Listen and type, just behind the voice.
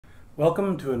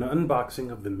Welcome to an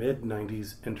unboxing of the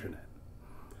mid-90s internet.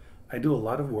 I do a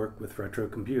lot of work with retro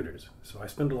computers, so I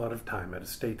spend a lot of time at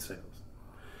estate sales.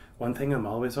 One thing I'm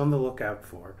always on the lookout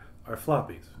for are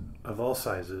floppies, of all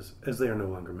sizes, as they are no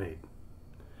longer made.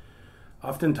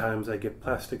 Oftentimes I get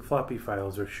plastic floppy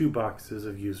files or shoe boxes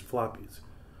of used floppies,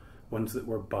 ones that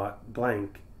were bought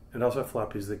blank, and also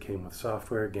floppies that came with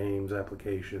software, games,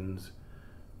 applications,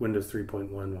 Windows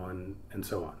 3.11, and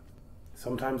so on.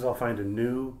 Sometimes I'll find a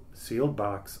new, sealed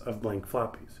box of blank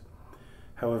floppies.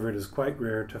 However, it is quite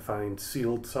rare to find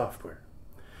sealed software,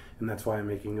 and that's why I'm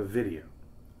making a video.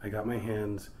 I got my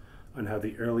hands on how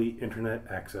the early internet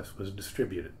access was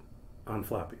distributed on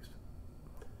floppies.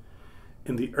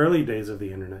 In the early days of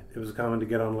the internet, it was common to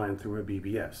get online through a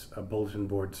BBS, a bulletin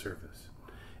board service.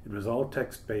 It was all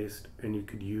text-based, and you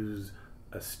could use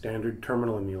a standard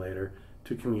terminal emulator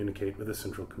to communicate with a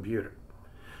central computer.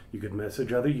 You could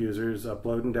message other users,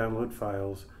 upload and download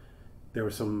files. There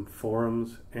were some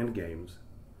forums and games.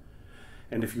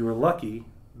 And if you were lucky,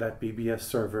 that BBS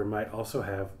server might also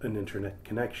have an internet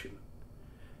connection.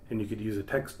 And you could use a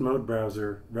text mode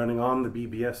browser running on the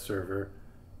BBS server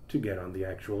to get on the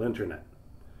actual internet.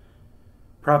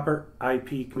 Proper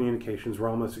IP communications were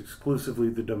almost exclusively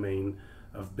the domain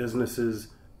of businesses,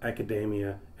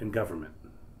 academia, and government.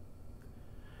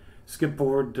 Skip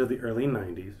forward to the early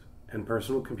 90s, and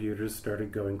personal computers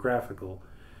started going graphical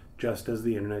just as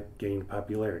the internet gained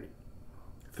popularity.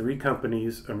 3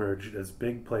 companies emerged as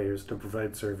big players to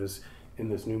provide service in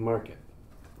this new market: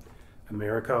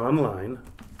 America Online,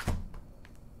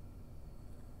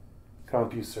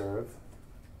 CompuServe,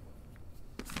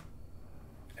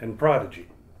 and Prodigy.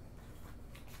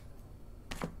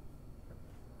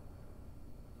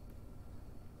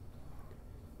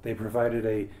 They provided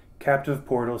a captive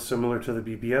portal similar to the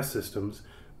BBS systems,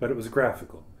 but it was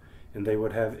graphical, and they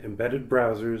would have embedded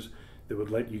browsers that would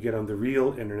let you get on the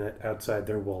real internet outside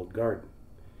their walled garden.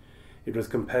 It was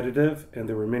competitive, and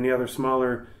there were many other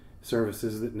smaller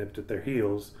services that nipped at their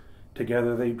heels.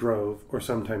 Together they drove, or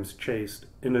sometimes chased,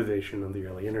 innovation on the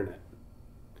early internet.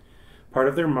 Part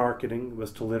of their marketing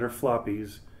was to litter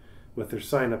floppies with their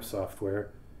signup software,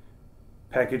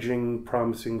 packaging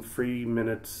promising free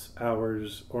minutes,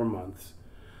 hours, or months,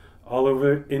 all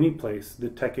over any place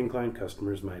that tech-inclined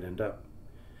customers might end up.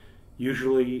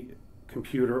 Usually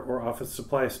computer or office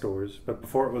supply stores, but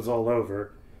before it was all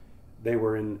over, they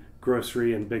were in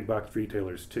grocery and big box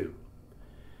retailers too.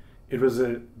 It was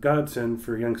a godsend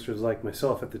for youngsters like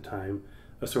myself at the time,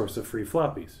 a source of free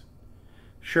floppies.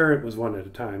 Sure, it was one at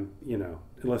a time,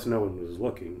 unless no one was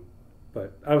looking,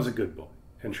 but I was a good boy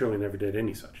and surely never did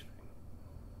any such thing.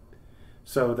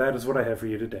 So that is what I have for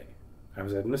you today. I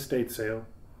was at an estate sale.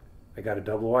 I got a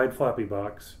double-wide floppy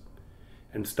box,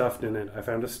 and stuffed in it I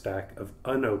found a stack of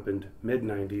unopened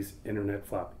mid-90s internet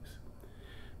floppies.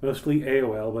 Mostly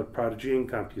AOL, but Prodigy and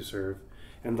CompuServe,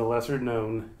 and the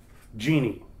lesser-known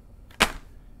Genie.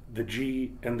 The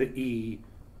G and the E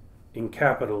in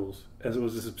capitals, as it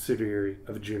was a subsidiary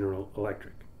of General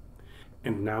Electric.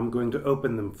 And now I'm going to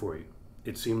open them for you.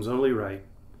 It seems only right,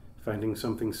 finding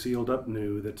something sealed up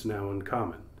new that's now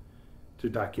uncommon, to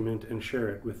document and share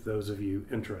it with those of you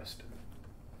interested.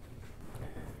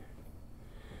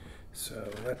 So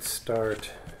let's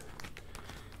start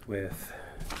with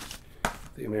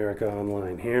the America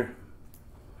Online here.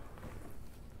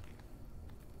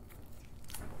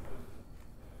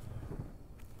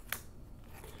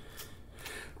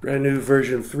 Brand new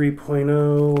version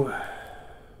 3.0.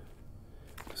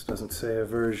 This doesn't say a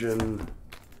version.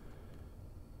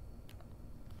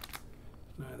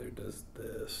 Neither does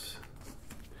this.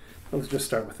 Let's just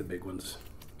start with the big ones.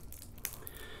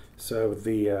 So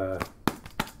the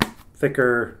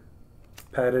thicker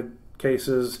padded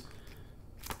cases,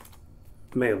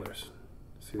 mailers.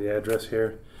 See the address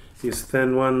here? These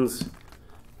thin ones,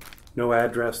 no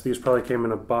address. These probably came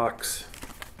in a box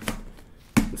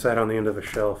inside on the end of a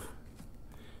shelf.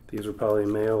 These were probably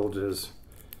mailed as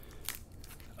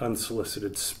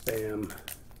unsolicited spam.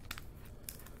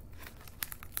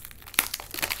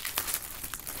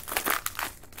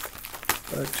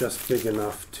 But just big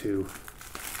enough to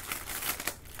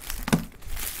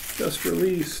just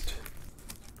released.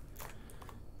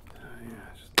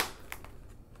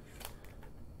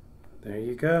 There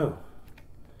you go.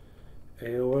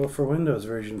 AOL for Windows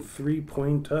version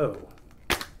 3.0.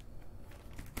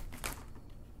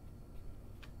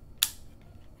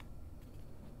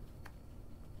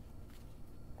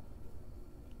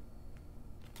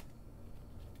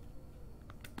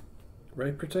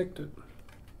 Right protected.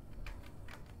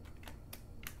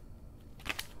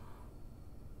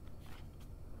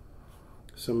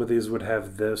 Some of these would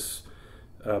have this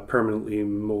permanently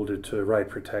molded to write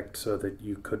protect so that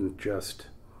you couldn't just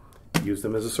use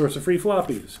them as a source of free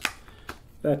floppies.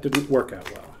 That didn't work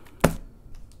out well.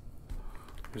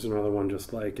 Here's another one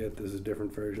just like it. This is a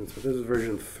different version. So this is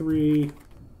version 3.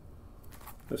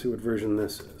 Let's see what version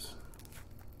this is.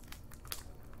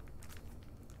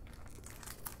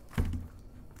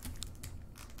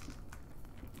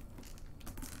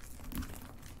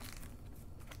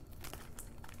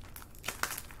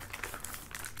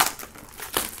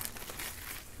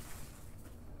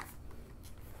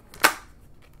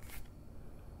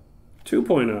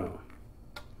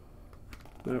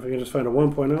 Now if we can just find a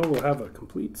 1.0, we'll have a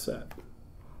complete set,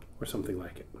 or something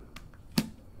like it.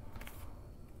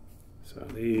 So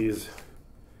these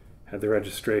had the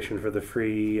registration for the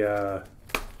free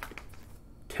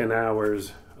 10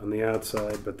 hours on the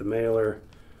outside, but the mailer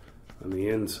on the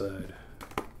inside.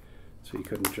 So you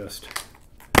couldn't just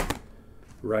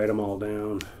write them all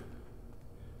down,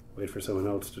 wait for someone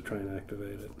else to try and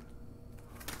activate it.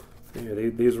 Yeah,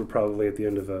 these were probably at the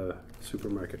end of a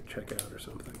supermarket checkout or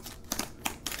something.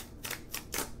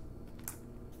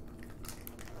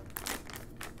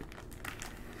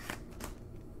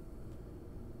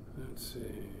 Let's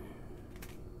see.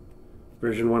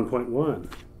 Version 1.1.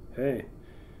 Hey.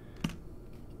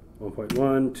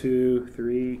 1.1, 2,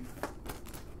 3.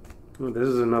 Oh, this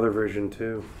is another version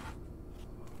too.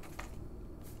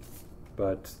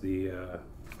 But the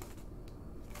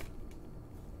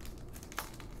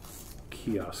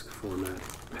kiosk format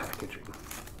packaging.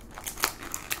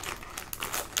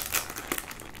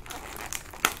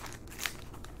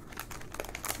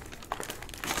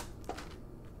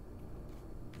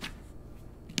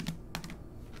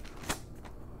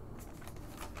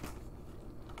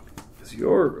 Is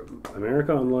your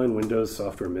America Online Windows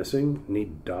software missing?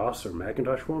 Need DOS or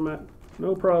Macintosh format?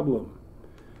 No problem.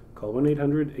 Call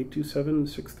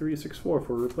 1-800-827-6364 for a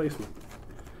replacement.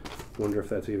 Wonder if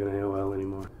that's even AOL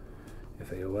anymore. If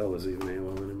AOL is even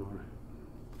AOL anymore.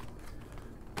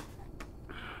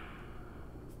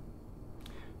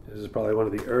 This is probably one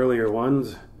of the earlier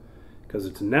ones because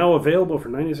it's now available for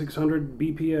 9600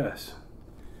 BPS,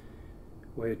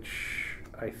 which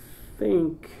I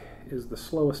think is the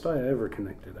slowest I ever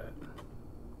connected at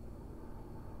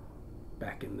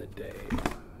back in the day.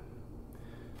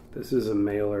 This is a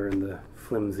mailer in the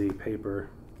flimsy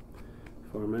paper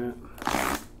format.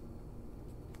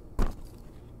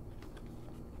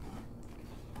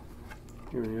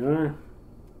 Here we are.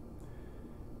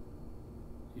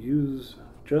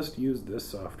 Just use this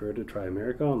software to try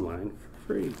America Online for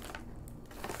free.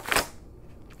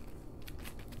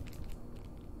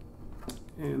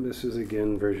 And this is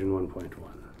again version 1.1.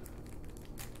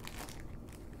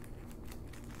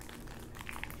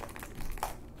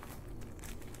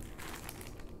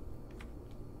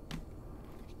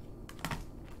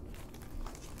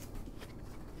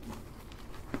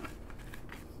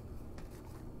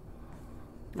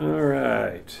 All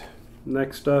right,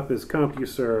 next up is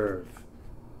CompuServe.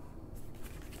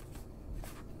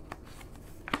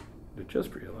 I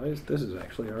just realized this is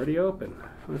actually already open.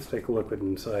 Let's take a look what's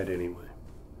inside anyway.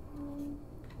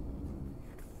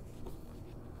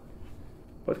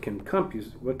 What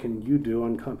can you do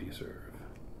on CompuServe?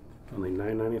 Only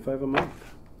 $9.95 a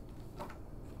month.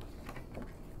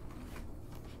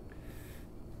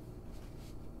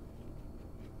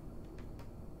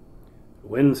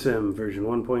 WinSim version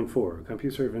 1.4,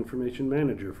 CompuServe Information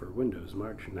Manager for Windows,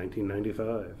 March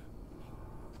 1995.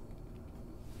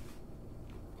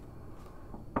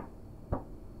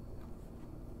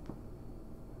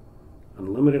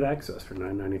 Unlimited access for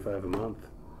 $9.95 a month.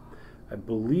 I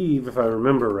believe, if I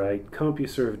remember right,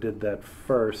 CompuServe did that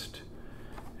first,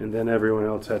 and then everyone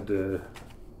else had to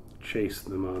chase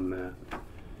them on that.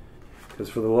 Because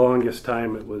for the longest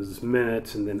time it was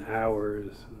minutes and then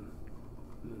hours.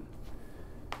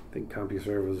 I think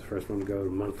CompuServe was the first one to go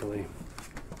monthly.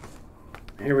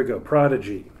 Here we go,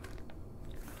 Prodigy.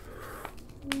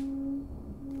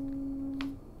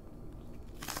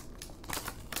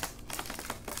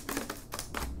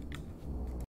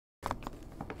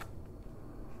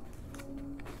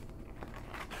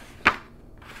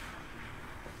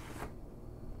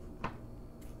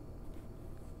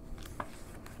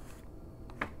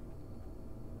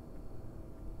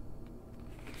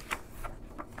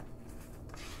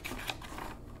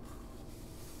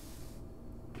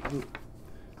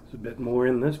 There's a bit more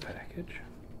in this package.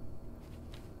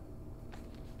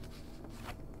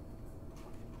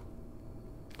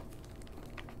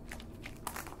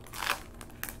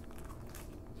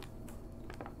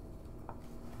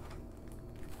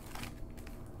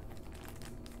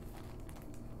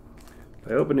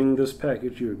 By opening this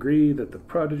package, you agree that the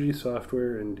Prodigy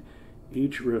software and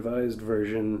each revised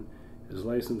version is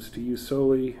licensed to you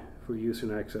solely for use in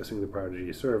accessing the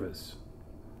Prodigy service.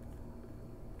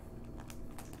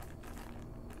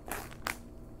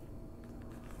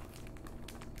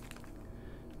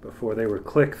 Before they were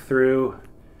click-through,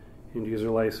 end-user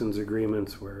license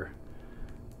agreements were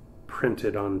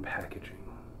printed on packaging.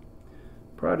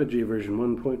 Prodigy version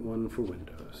 1.1 for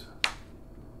Windows.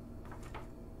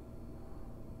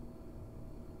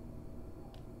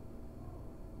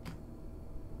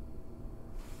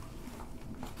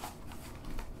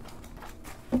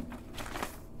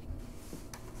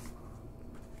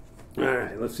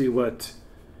 Alright, let's see what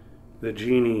the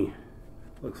genie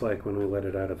looks like when we let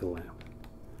it out of the lamp.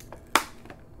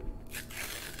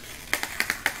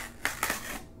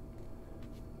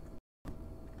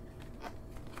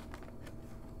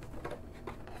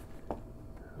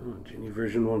 Oh, Genie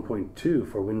version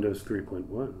 1.2 for Windows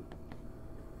 3.1.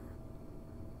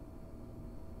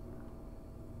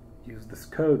 Use this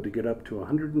code to get up to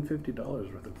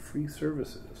 $150 worth of free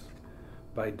services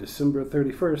by December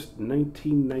 31st,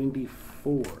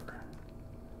 1994.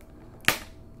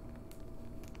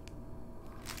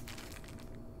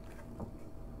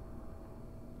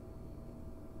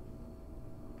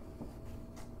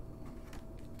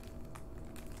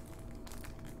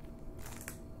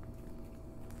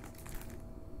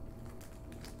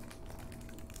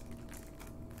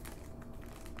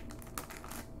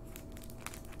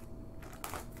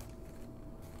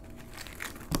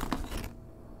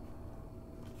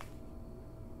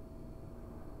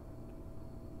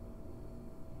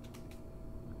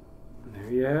 There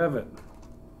you have it.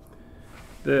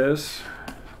 This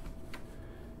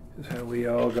is how we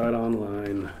all got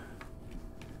online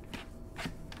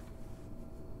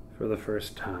for the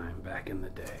first time back in the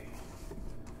day.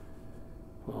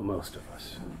 Well, most of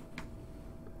us.